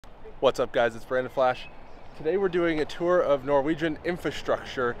What's up guys, it's Brandon Flash. Today we're doing a tour of Norwegian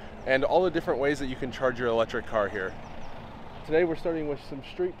infrastructure and all the different ways that you can charge your electric car here. Today we're starting with some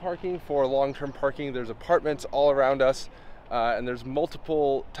street parking for long-term parking. There's apartments all around us and there's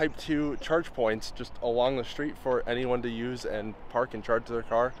multiple Type 2 charge points just along the street for anyone to use and park and charge their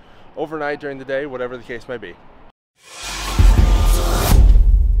car overnight, during the day, whatever the case may be.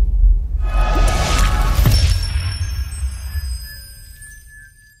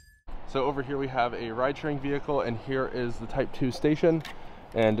 So over here we have a ride-sharing vehicle, and here is the Type 2 station.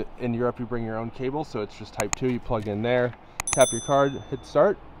 And in Europe you bring your own cable, so it's just Type 2, you plug in there, tap your card, hit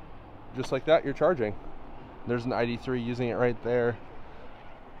start, just like that, you're charging. There's an ID3 using it right there.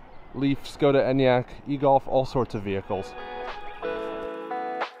 Leaf, Skoda Enyaq, e-Golf, all sorts of vehicles.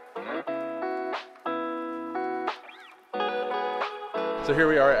 So here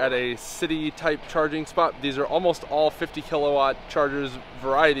we are at a city type charging spot. These are almost all 50 kilowatt chargers,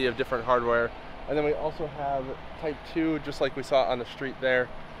 variety of different hardware. And then we also have Type 2, just like we saw on the street there.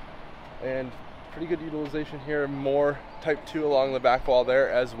 And pretty good utilization here, more Type 2 along the back wall there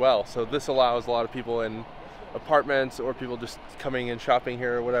as well. So this allows a lot of people in apartments or people just coming and shopping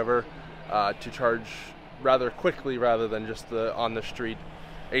here or whatever to charge rather quickly rather than just the on the street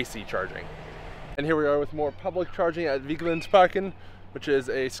AC charging. And here we are with more public charging at Wiglensparken, which is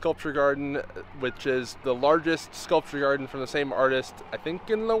a sculpture garden, which is the largest sculpture garden from the same artist, I think,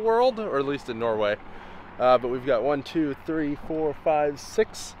 in the world, or at least in Norway. But we've got 1, 2, 3, 4, 5,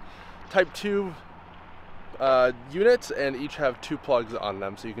 6 Type 2 units, and each have 2 plugs on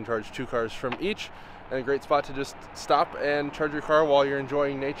them, so you can charge 2 cars from each. And a great spot to just stop and charge your car while you're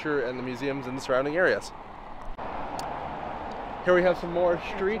enjoying nature and the museums and the surrounding areas. Here we have some more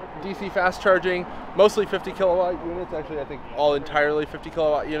street DC fast charging, mostly 50 kilowatt units, actually I think all entirely 50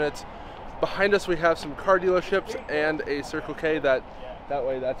 kilowatt units. Behind us we have some car dealerships and a Circle K. That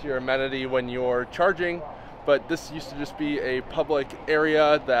way that's your amenity when you're charging. But this used to just be a public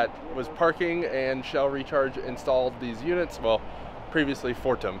area that was parking, and Shell Recharge installed these units, well, previously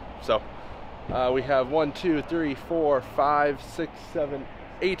Fortum. So we have 1, 2, 3, 4, 5, 6, 7,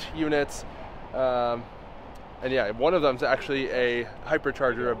 8 units. And yeah, one of them is actually a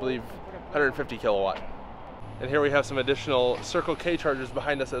hypercharger, I believe 150 kilowatt. And here we have some additional Circle K chargers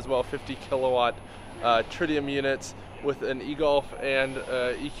behind us as well, 50 kilowatt Tritium units with an e-Golf and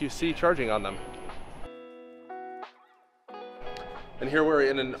EQC charging on them. And here we're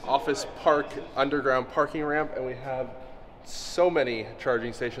in an office park underground parking ramp, and we have so many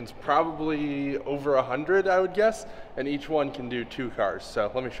charging stations, probably over 100 I would guess, and each one can do 2 cars.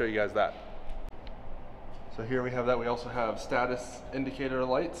 So let me show you guys that. So here we have that. We also have status indicator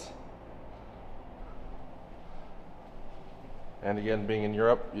lights. And again, being in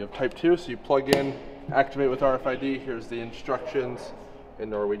Europe, you have Type 2, so you plug in, activate with RFID. Here's the instructions in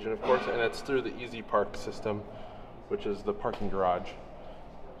Norwegian, of course, and it's through the Easy Park system, which is the parking garage.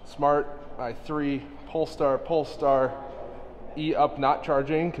 Smart, i3, Polestar, E-up not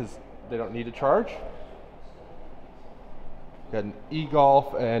charging because they don't need to charge. Got an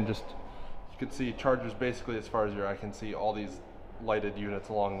e-Golf, and just you can see chargers basically as far as your eye can see, all these lighted units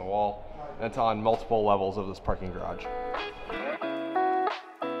along the wall. And it's on multiple levels of this parking garage.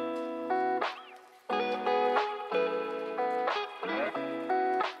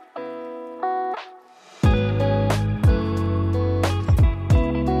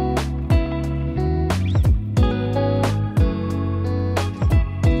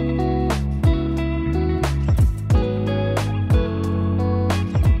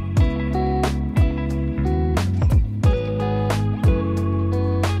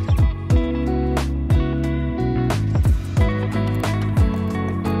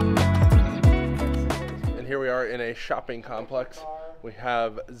 In a shopping complex, we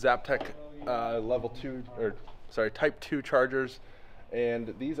have Zaptec Type 2 chargers,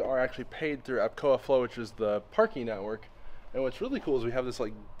 and these are actually paid through Apcoa Flow, which is the parking network. And what's really cool is we have this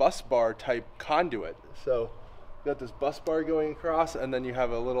like bus bar type conduit. So you got this bus bar going across, and then you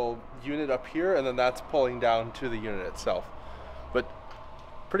have a little unit up here, and then that's pulling down to the unit itself. But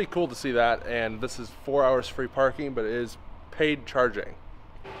pretty cool to see that. And this is 4 hours free parking, but it is paid charging.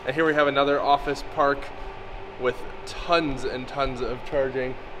 And here we have another office park with tons and tons of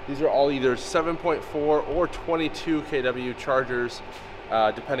charging. These are all either 7.4 or 22 kW chargers,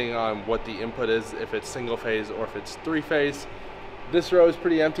 depending on what the input is, if it's single phase or if it's 3-phase. This row is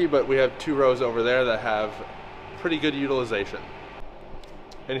pretty empty, but we have 2 rows over there that have pretty good utilization.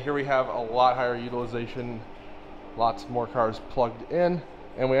 And here we have a lot higher utilization, lots more cars plugged in,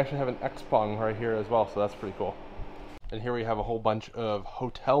 and we actually have an Xpong right here as well, so that's pretty cool. And here we have a whole bunch of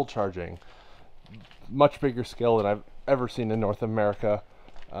hotel charging. Much bigger scale than I've ever seen in North America.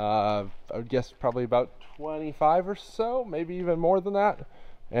 I would guess probably about 25 or so, maybe even more than that,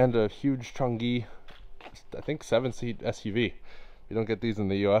 and a huge chungy, I think 7-seat SUV. You don't get these in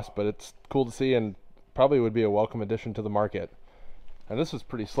the US, but it's cool to see and probably would be a welcome addition to the market. And this was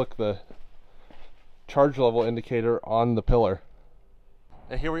pretty slick, the charge level indicator on the pillar.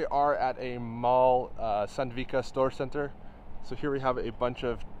 And here we are at a mall, Sandvika store center. So here we have a bunch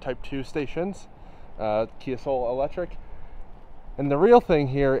of Type 2 stations, Kia Soul electric. And the real thing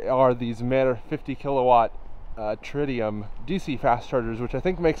here are these Mer 50 kilowatt Tritium DC fast chargers, which I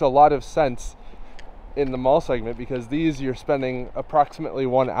think makes a lot of sense in the mall segment, because these you're spending approximately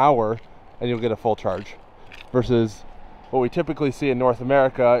 1 hour and you'll get a full charge, versus what we typically see in North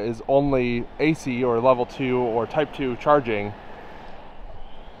America is only AC or level 2 or Type 2 charging.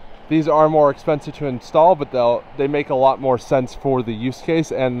 These are more expensive to install, but they make a lot more sense for the use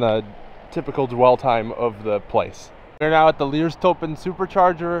case and the typical dwell time of the place. We're now at the Leadershog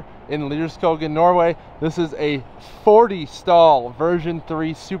Supercharger in Leadershog in Norway. This is a 40-stall version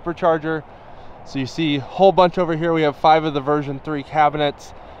 3 supercharger. So you see a whole bunch over here. We have 5 of the version 3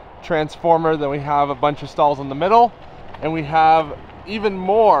 cabinets, transformer, then we have a bunch of stalls in the middle, and we have even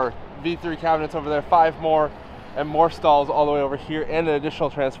more V3 cabinets over there, 5 more, and more stalls all the way over here, and an additional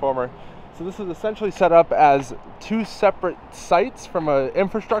transformer. So this is essentially set up as 2 separate sites from an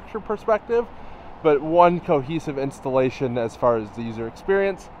infrastructure perspective, but one cohesive installation as far as the user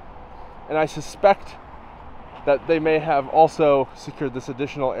experience. And I suspect that they may have also secured this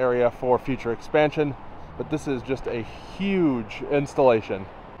additional area for future expansion, but this is just a huge installation.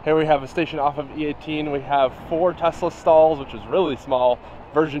 Here we have a station off of E18. We have 4 Tesla stalls, which is really small.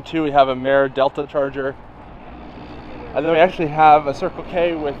 Version 2, we have a Mer Delta charger. And then we actually have a Circle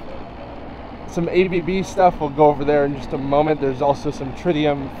K with some ABB stuff. We'll go over there in just a moment. There's also some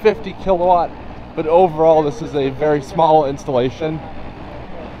Tritium 50 kilowatt, but overall this is a very small installation.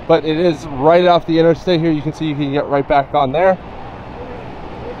 But it is right off the interstate here. You can see you can get right back on there.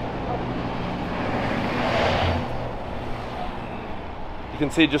 You can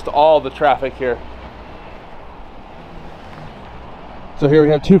see just all the traffic here. So here we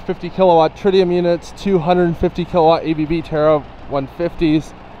have 2 50 kilowatt Tritium units, 250 kilowatt ABB Terra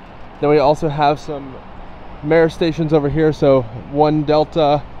 150s. Then we also have some Mer stations over here. So 1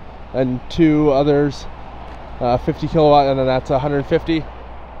 Delta and 2 others, 50 kilowatt, and then that's 150.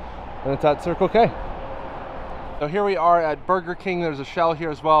 And it's at Circle K. So here we are at Burger King. There's a Shell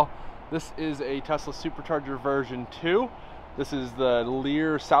here as well. This is a Tesla Supercharger version 2. This is the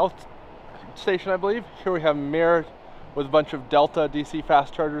Lear South station, I believe. Here we have Mer with a bunch of Delta DC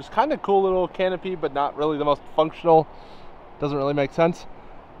fast chargers. Kind of cool little canopy, but not really the most functional. Doesn't really make sense.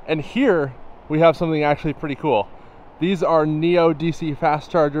 And here we have something actually pretty cool. These are Neo DC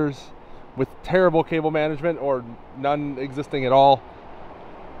fast chargers with terrible cable management or none existing at all.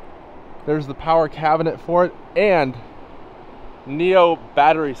 There's the power cabinet for it, and Neo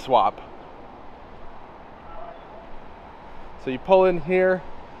battery swap. So you pull in here,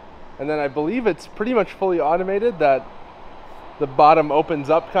 and then I believe it's pretty much fully automated, that the bottom opens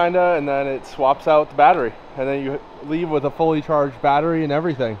up kinda, and then it swaps out the battery, and then you leave with a fully charged battery and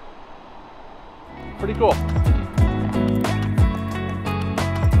everything. Pretty cool.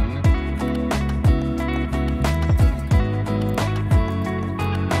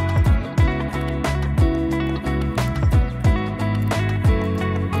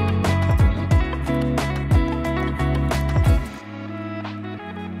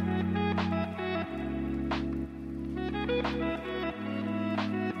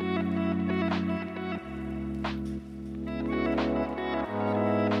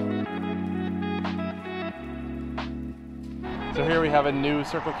 So here we have a new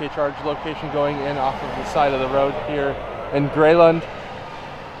Circle K charge location going in off of the side of the road here in Greyland.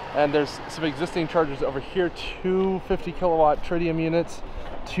 And there's some existing chargers over here, 2 50 kilowatt Tritium units,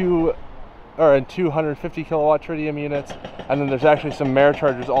 2 250 kilowatt Tritium units, and then there's actually some Mer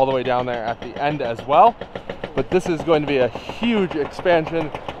chargers all the way down there at the end as well. But this is going to be a huge expansion.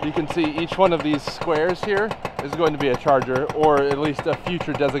 You can see each one of these squares here is going to be a charger, or at least a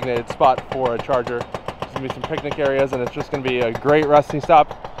future designated spot for a charger. There's going to be some picnic areas, and it's just going to be a great resting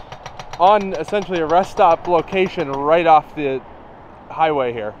stop on essentially a rest stop location right off the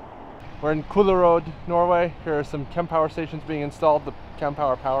highway here. We're in Kilowatt, Norway. Here are some Kempower stations being installed, the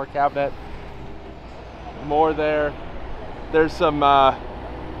Kempower power cabinet. More there. There's some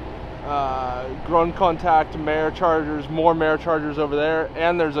ground contact Mer chargers, more Mer chargers over there,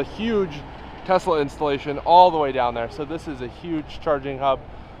 and there's a huge Tesla installation all the way down there. So this is a huge charging hub.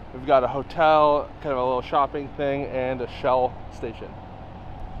 We've got a hotel, kind of a little shopping thing, and a Shell station.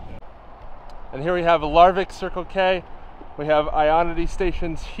 And here we have a Larvik Circle K. We have Ionity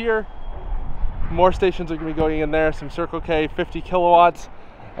stations here. More stations are going to be going in there. Some Circle K 50 kilowatts.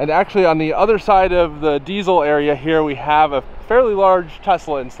 And actually on the other side of the diesel area here, we have a fairly large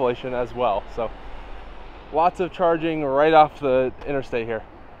Tesla installation as well. So lots of charging right off the interstate here.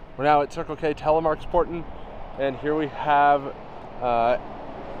 We're now at Circle K Telemarksporten, and here we have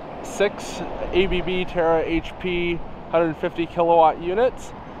 6 ABB Terra HP 150 kilowatt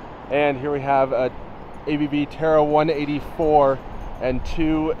units. And here we have a ABB Terra 184 and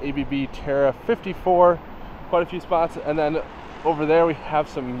 2 ABB Terra 54, quite a few spots. And then over there we have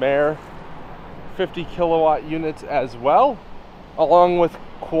some Mare 50 kilowatt units as well, along with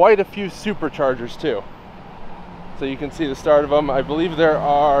quite a few Superchargers too. So you can see the start of them. I believe there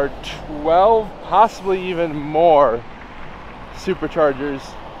are 12, possibly even more Superchargers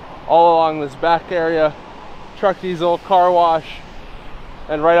all along this back area. Truck, diesel, car wash,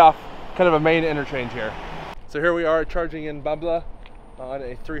 and right off kind of a main interchange here. So here we are charging in Babla on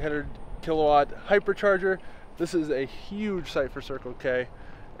a 300 kilowatt hypercharger. This is a huge site for Circle K,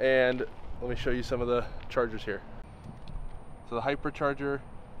 and let me show you some of the chargers here. So the hypercharger,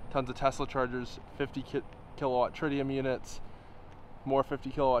 tons of Tesla chargers, 50 kilowatt Tritium units, more 50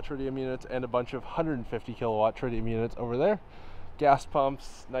 kilowatt Tritium units, and a bunch of 150 kilowatt Tritium units over there. Gas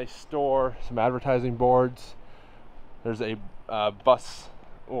pumps, nice store, some advertising boards. There's a bus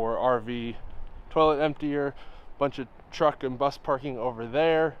or RV toilet emptier, bunch of truck and bus parking over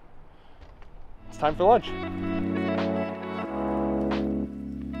there. It's time for lunch.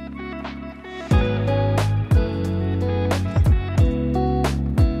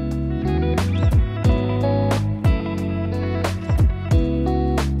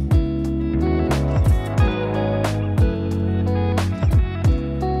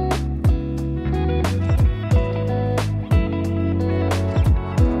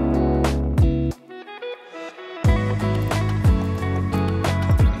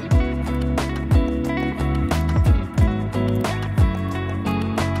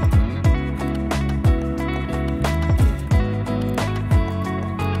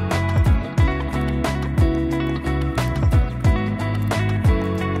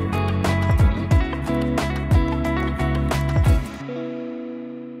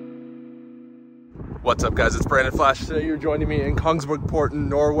 What's up guys, it's Brandon Flash. Today you're joining me in Kongsbergporten,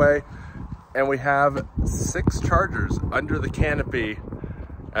 Norway, and we have 6 chargers under the canopy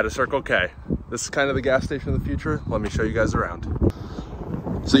at a Circle K. This is kind of the gas station of the future. Let me show you guys around.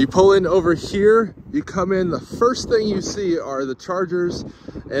 So you pull in over here, you come in, the first thing you see are the chargers,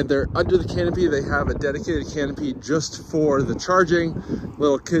 and they're under the canopy. They have a dedicated canopy just for the charging.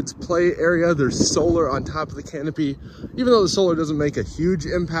 Little kids play area. There's solar on top of the canopy. Even though the solar doesn't make a huge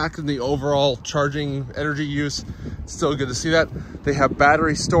impact in the overall charging energy use, it's still good to see that. They have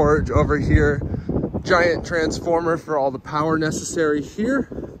battery storage over here, giant transformer for all the power necessary here.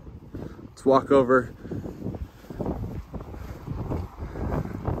 Let's walk over.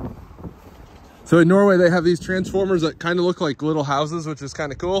 So in Norway, they have these transformers that kind of look like little houses, which is kind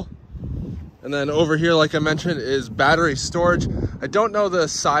of cool. And then over here, like I mentioned, is battery storage. I don't know the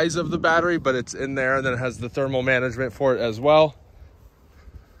size of the battery, but it's in there, and then it has the thermal management for it as well.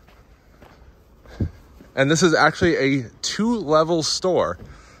 And this is actually a 2-level store.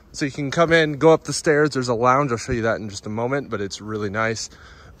 So you can come in, go up the stairs. There's a lounge. I'll show you that in just a moment, but it's really nice.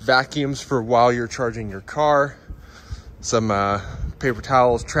 Vacuums for while you're charging your car. Some paper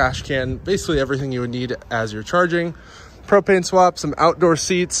towels, trash can, basically everything you would need as you're charging. Propane swap, some outdoor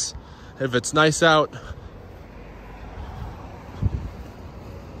seats if it's nice out.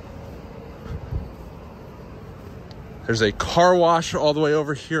 There's a car wash all the way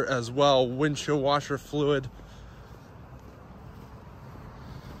over here as well, windshield washer fluid.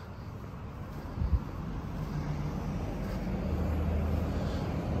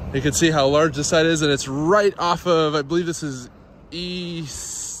 You can see how large this site is, and it's right off of, I believe this is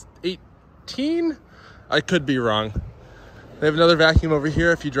E18? I could be wrong. They have another vacuum over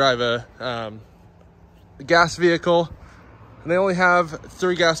here if you drive a gas vehicle. And they only have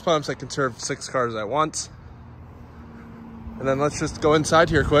 3 gas pumps that can serve 6 cars at once. And then let's just go inside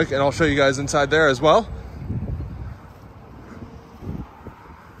here quick, and I'll show you guys inside there as well.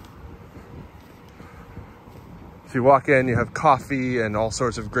 If you walk in, you have coffee and all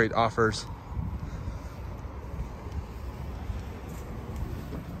sorts of great offers.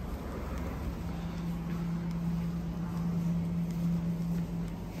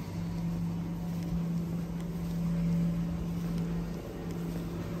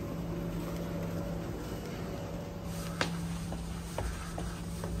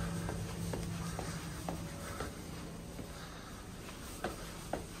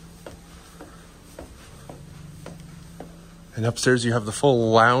 And upstairs you have the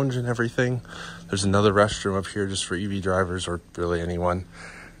full lounge and everything. There's another restroom up here just for EV drivers or really anyone.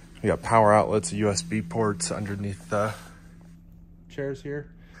 You got power outlets, USB ports underneath the chairs here.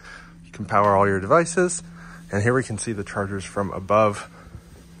 You can power all your devices. And here we can see the chargers from above.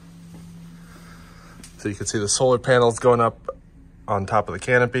 So you can see the solar panels going up on top of the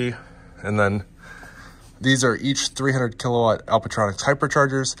canopy. And then these are each 300 kilowatt Alpatronics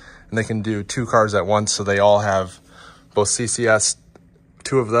hyperchargers, and they can do 2 cars at once. So they all have both CCS,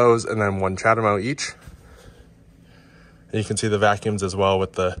 2 of those, and then 1 CHAdeMO each. And you can see the vacuums as well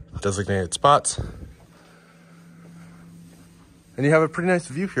with the designated spots. And you have a pretty nice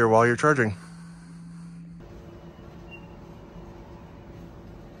view here while you're charging.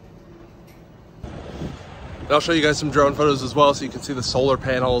 And I'll show you guys some drone photos as well so you can see the solar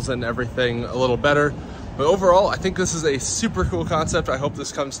panels and everything a little better. But overall, I think this is a super cool concept. I hope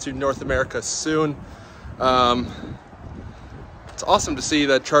this comes to North America soon. It's awesome to see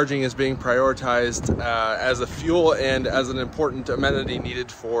that charging is being prioritized as a fuel and as an important amenity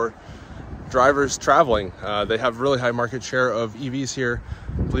needed for drivers traveling. They have really high market share of EVs here.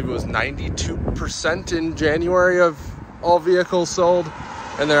 I believe it was 92% in January of all vehicles sold.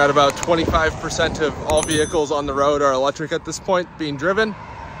 And they're at about 25% of all vehicles on the road are electric at this point being driven.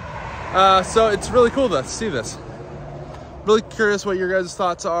 So it's really cool to see this. Really curious what your guys'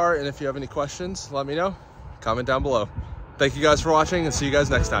 thoughts are, and if you have any questions, let me know. Comment down below. Thank you guys for watching, and see you guys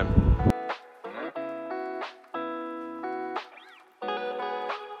next time.